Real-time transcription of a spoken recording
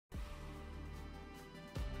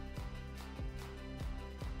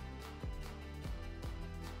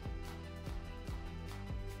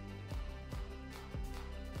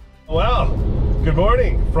Well, good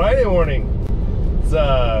morning, Friday morning. It's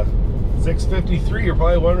 6:53. You're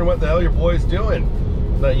probably wondering what the hell your boy's doing.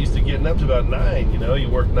 He's not used to getting up to about 9, you know, you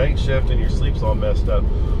work night shift and your sleep's all messed up.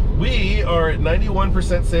 We are at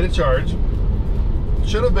 91% state of charge.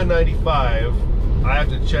 Should have been 95. I have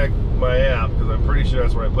to check my app because I'm pretty sure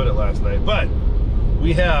that's where I put it last night. But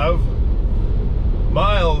we have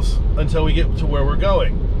miles until we get to where we're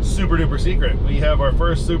going. Super duper secret. We have our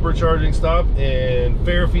first supercharging stop in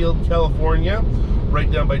Fairfield, California,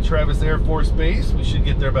 right down by Travis Air Force Base. We should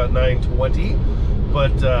get there about 9:20.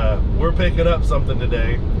 But we're picking up something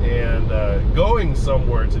today and going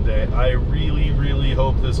somewhere today. I really, really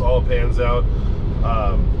hope this all pans out.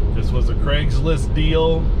 This was a Craigslist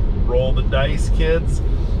deal. Roll the dice, kids.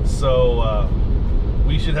 So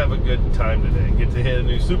we should have a good time today. Get to hit a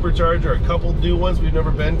new supercharger, a couple new ones we've never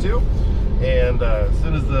been to. And as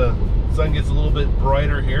soon as the sun gets a little bit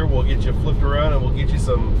brighter here, we'll get you flipped around and we'll get you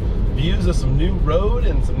some views of some new road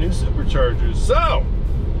and some new superchargers. So,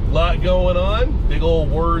 a lot going on. Big old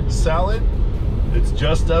word salad. It's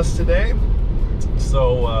just us today.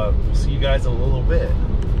 So, see you guys in a little bit.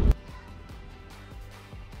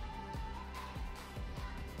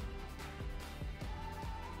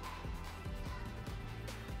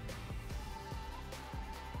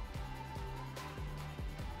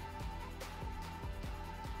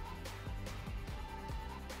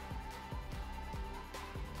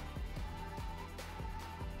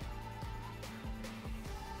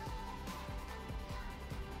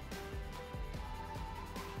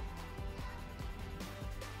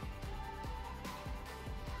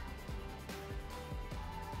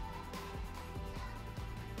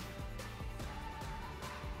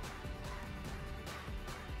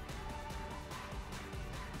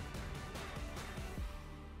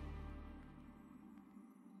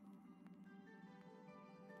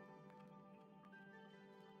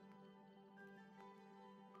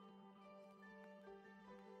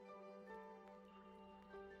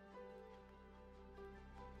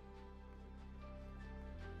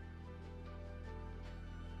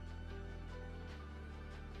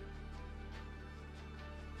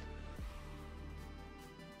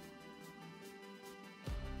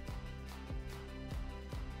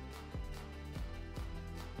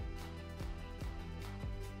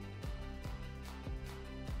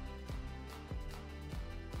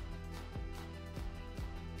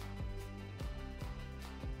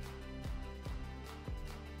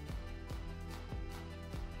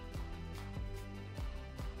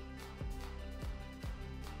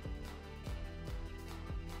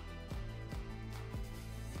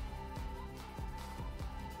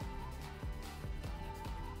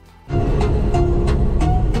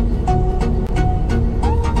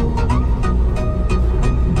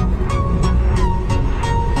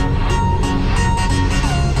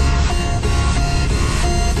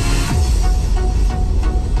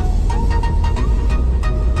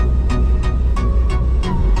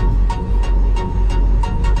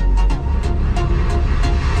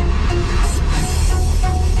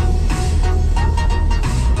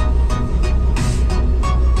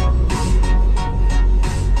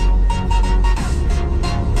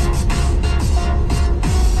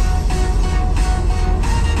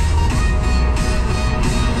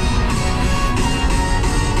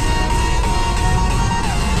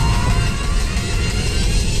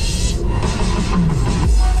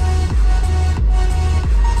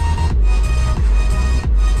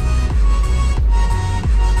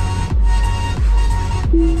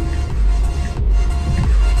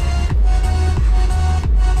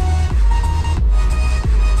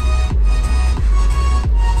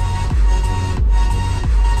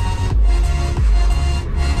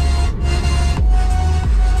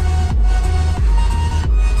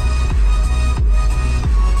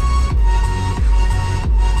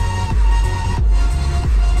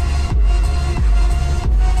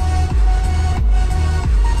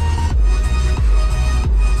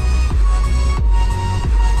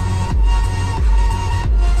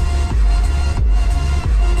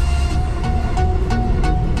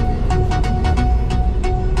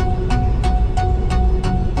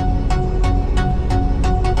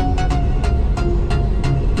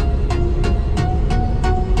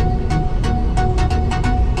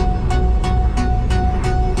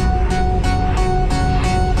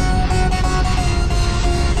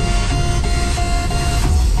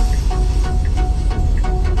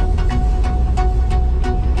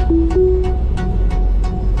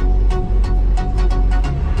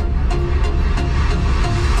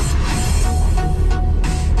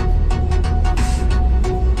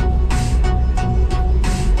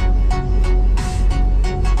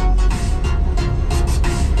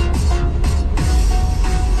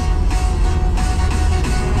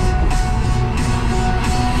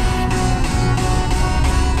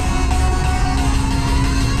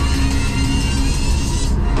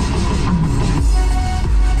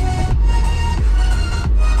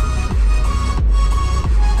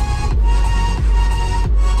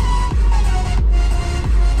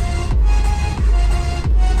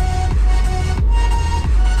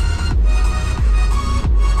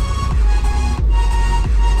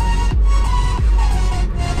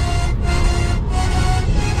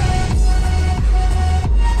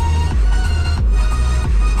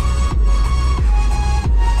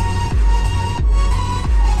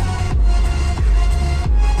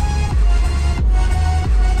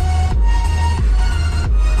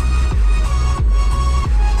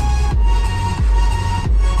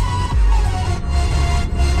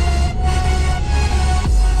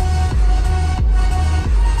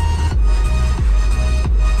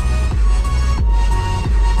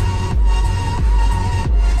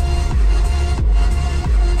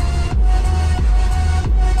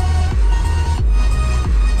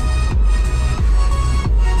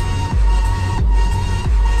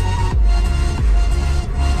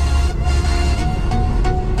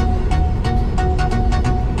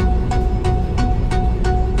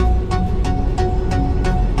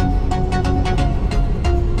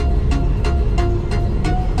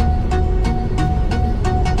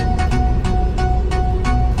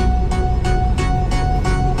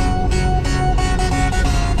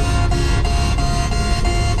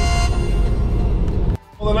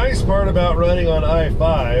 about running on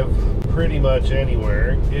I-5 pretty much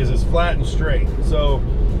anywhere is it's flat and straight. So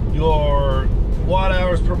your watt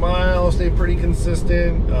hours per mile stay pretty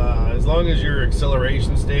consistent as long as your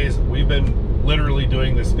acceleration stays. We've been literally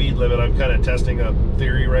doing the speed limit. I'm kind of testing a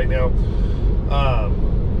theory right now.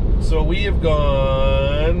 So we have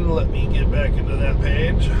gone, let me get back into that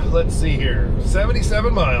page. Let's see here,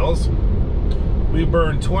 77 miles. We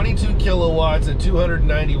burned 22 kilowatts at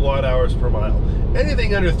 290 watt hours per mile.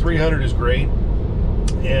 Anything under 300 is great.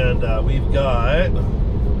 And we've got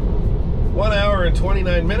 1 hour and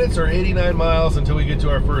 29 minutes or 89 miles until we get to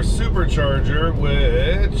our first supercharger,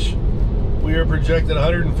 which we are projected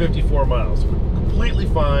 154 miles. Completely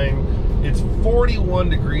fine. It's 41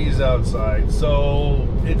 degrees outside, so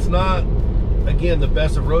it's not, again, the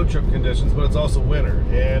best of road trip conditions, but it's also winter.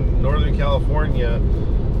 And Northern California,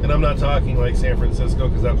 and I'm not talking like San Francisco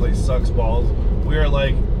because that place sucks balls. We are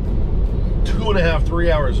like 2.5,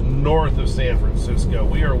 3 hours north of San Francisco.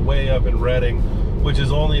 We are way up in Redding, which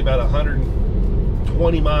is only about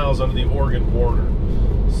 120 miles under the Oregon border.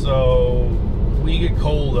 So we get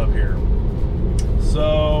cold up here.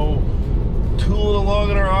 So tooling along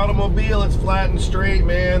in our automobile, it's flat and straight,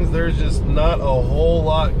 man. There's just not a whole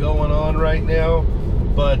lot going on right now,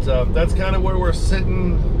 but that's kind of where we're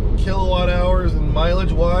sitting kilowatt hours and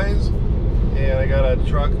mileage wise. And I got a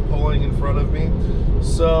truck pulling in front of me,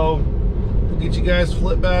 so we'll get you guys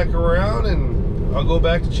flip back around and I'll go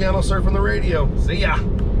back to channel surfing the radio. See ya.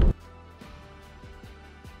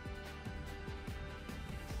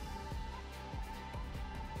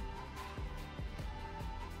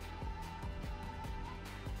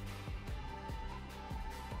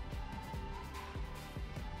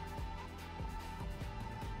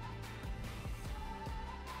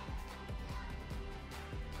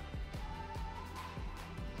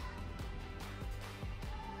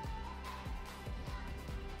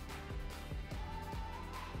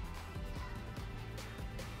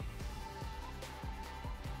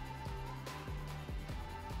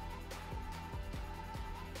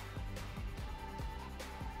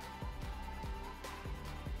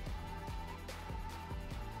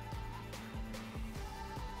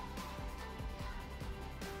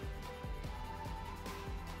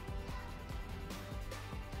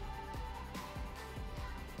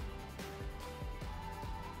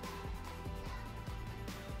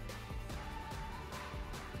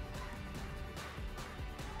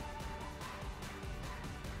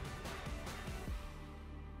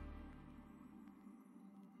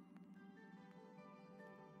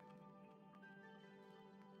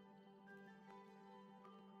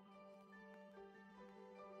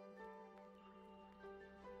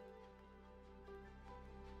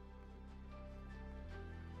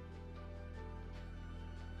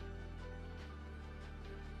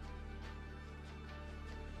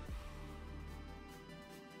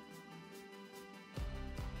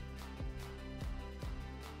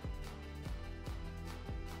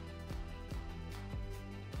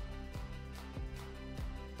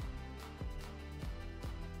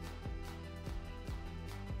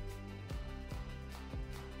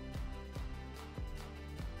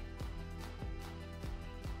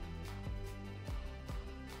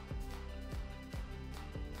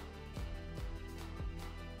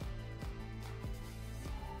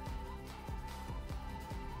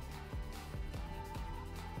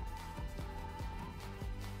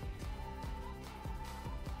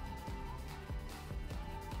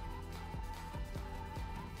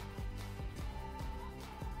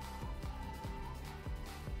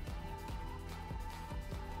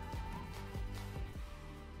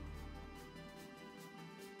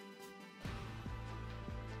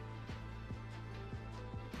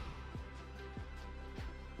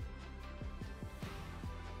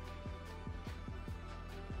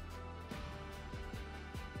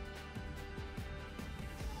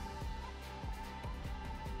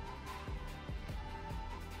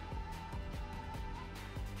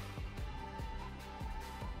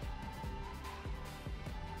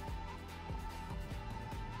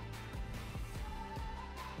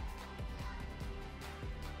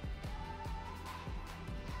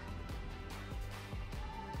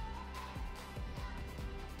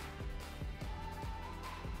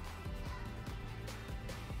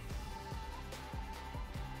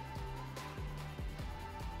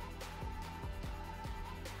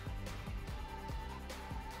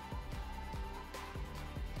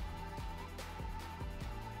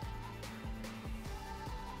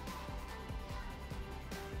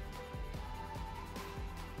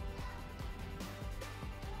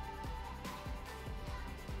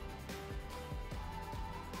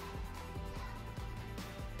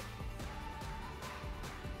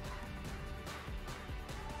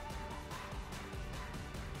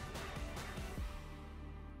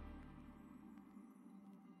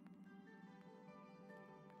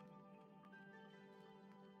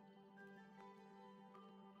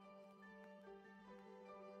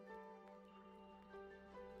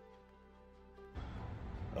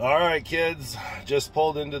 All right, kids, just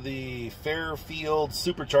pulled into the Fairfield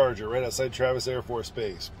Supercharger right outside Travis Air Force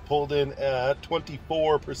Base. Pulled in at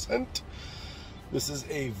 24%. This is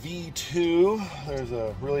a V2. There's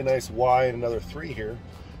a really nice Y and another 3 here.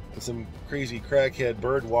 And some crazy crackhead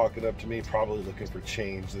bird walking up to me, probably looking for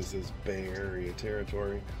change. This is Bay Area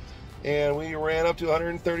territory. And we ran up to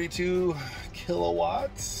 132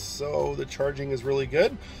 kilowatts, so the charging is really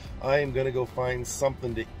good. I am gonna go find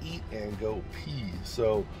something to eat and go pee.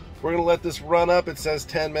 So we're gonna let this run up. It says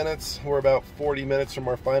 10 minutes. We're about 40 minutes from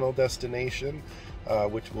our final destination,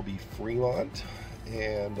 which will be Fremont.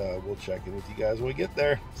 And we'll check in with you guys when we get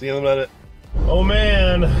there. See you in a minute. Oh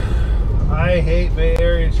man, I hate Bay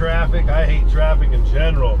Area traffic. I hate traffic in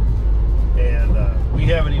general. And we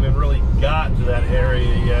haven't even really got to that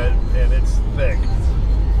area yet, and it's thick.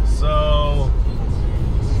 So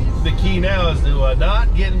the key now is to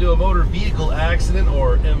not get into a motor vehicle accident,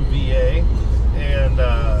 or MVA, and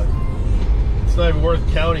it's not even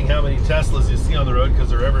worth counting how many Teslas you see on the road because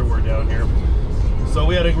they're everywhere down here. So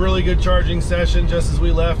we had a really good charging session just as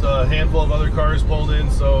we left. A handful of other cars pulled in,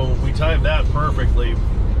 so we timed that perfectly.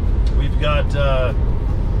 We've got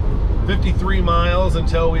 53 miles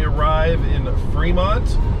until we arrive in Fremont,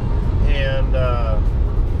 and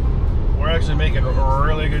we're actually making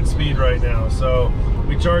really good speed right now. So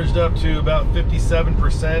we charged up to about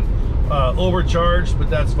 57%, overcharged, but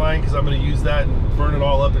that's fine because I'm going to use that and burn it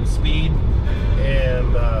all up in speed.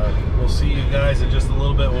 And we'll see you guys in just a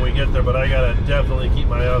little bit when we get there, but I gotta definitely keep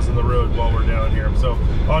my eyes on the road while we're down here. So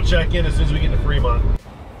I'll check in as soon as we get to Fremont.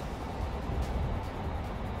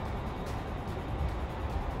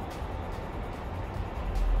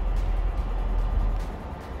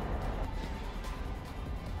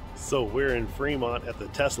 So we're in Fremont at the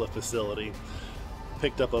Tesla facility.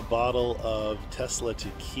 Picked up a bottle of Tesla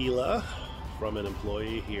Tequila from an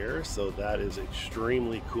employee here, so that is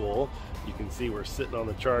extremely cool. You can see we're sitting on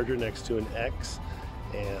the charger next to an X,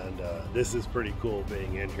 and this is pretty cool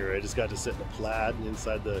being in here. I just got to sit in a plaid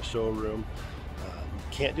inside the showroom.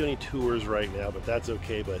 Can't do any tours right now, but that's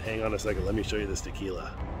okay. But hang on a second, let me show you this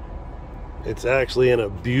tequila. It's actually in a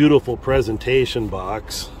beautiful presentation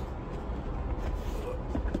box.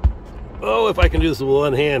 Oh, if I can do this with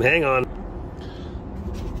one hand, hang on.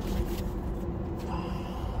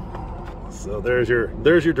 So there's your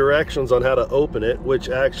directions on how to open it, which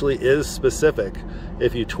actually is specific.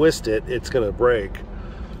 If you twist it, it's gonna break.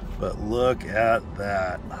 But look at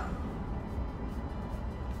that.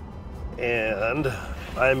 And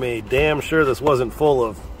I made damn sure this wasn't full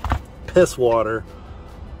of piss water.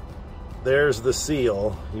 There's the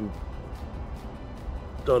seal. You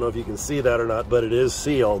don't know if you can see that or not, but it is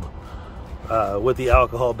sealed with the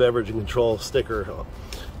alcohol beverage and control sticker.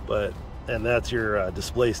 And that's your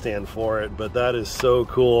display stand for it. But that is so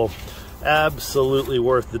cool. Absolutely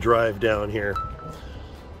worth the drive down here.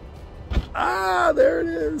 Ah, there it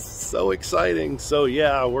is. So exciting. So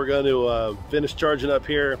yeah, we're going to finish charging up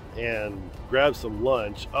here and grab some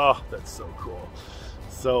lunch. Oh, that's so cool.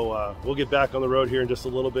 So we'll get back on the road here in just a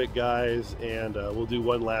little bit, guys, and we'll do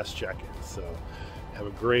one last check-in. So have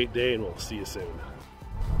a great day, and we'll see you soon.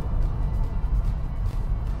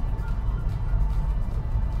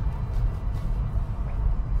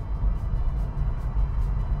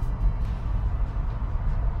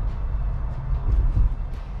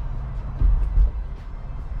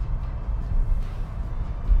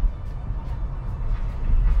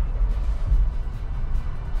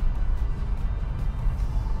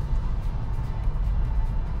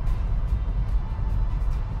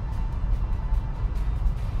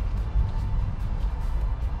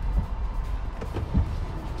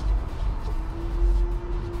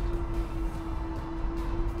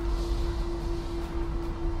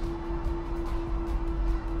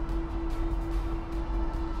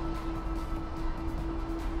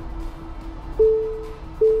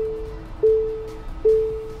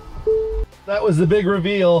 That was the big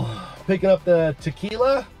reveal. Picking up the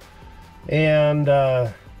tequila and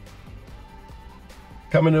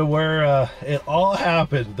coming to where it all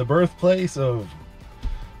happened. The birthplace of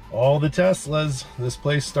all the Teslas. This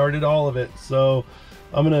place started all of it. So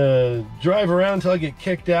I'm gonna drive around until I get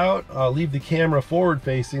kicked out. I'll leave the camera forward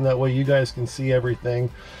facing, that way you guys can see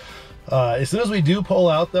everything. As soon as we do pull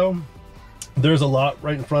out though, there's a lot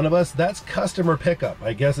right in front of us. That's customer pickup.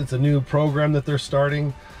 I guess it's a new program that they're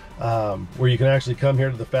starting, where you can actually come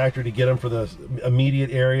here to the factory to get them for the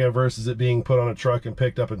immediate area versus it being put on a truck and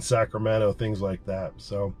picked up in Sacramento, things like that.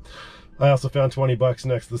 So I also found 20 bucks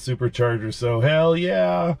next to the supercharger. So hell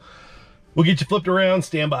yeah, we'll get you flipped around.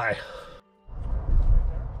 Stand by.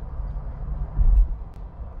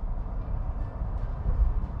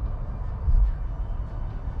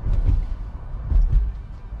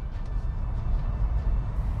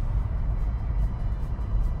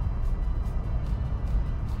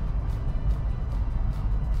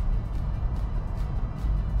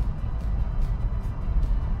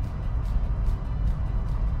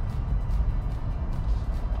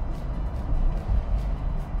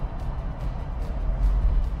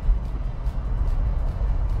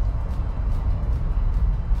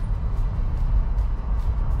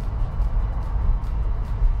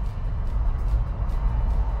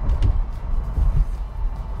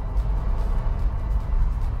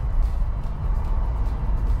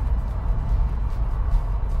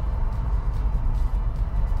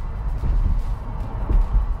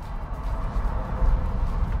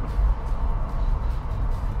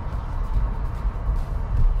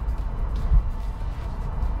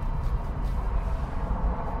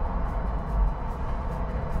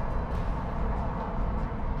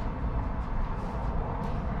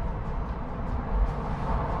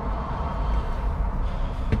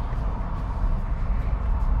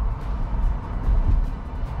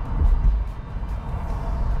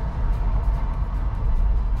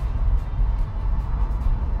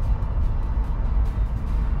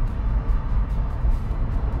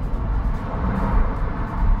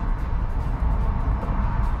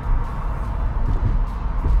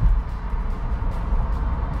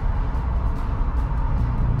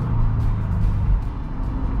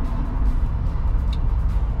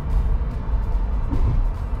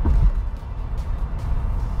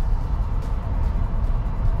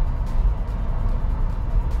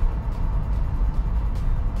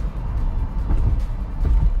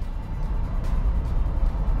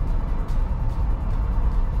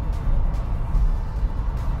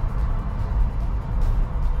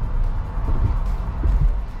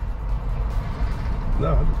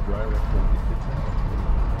 No, I'll just drive up and get kids out.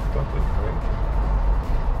 Fuck it, right?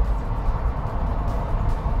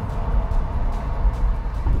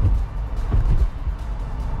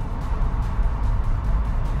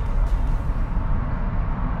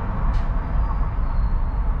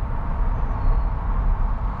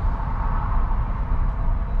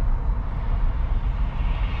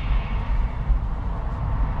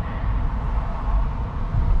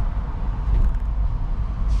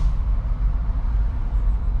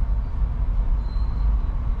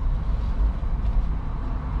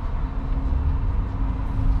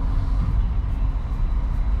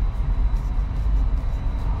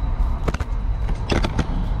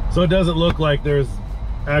 So it doesn't look like there's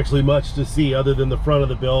actually much to see other than the front of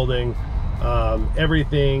the building.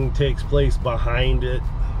 Everything takes place behind it,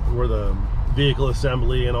 where the vehicle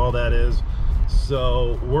assembly and all that is.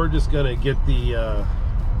 So we're just gonna get the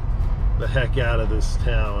heck out of this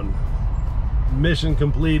town. Mission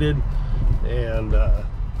completed, and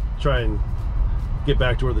try and get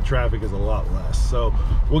back to where the traffic is a lot less. So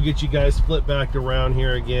we'll get you guys split back around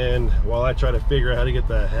here again while I try to figure out how to get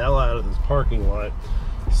the hell out of this parking lot.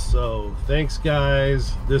 So thanks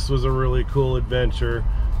guys, this was a really cool adventure,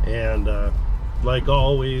 and like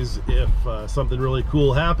always, if something really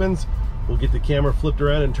cool happens, we'll get the camera flipped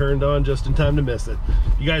around and turned on just in time to miss it.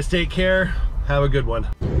 You guys take care, have a good one.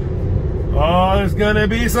 Oh, there's gonna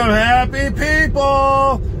be some happy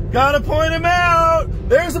people. Gotta point him out.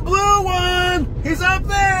 There's a blue one, he's up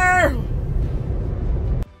there.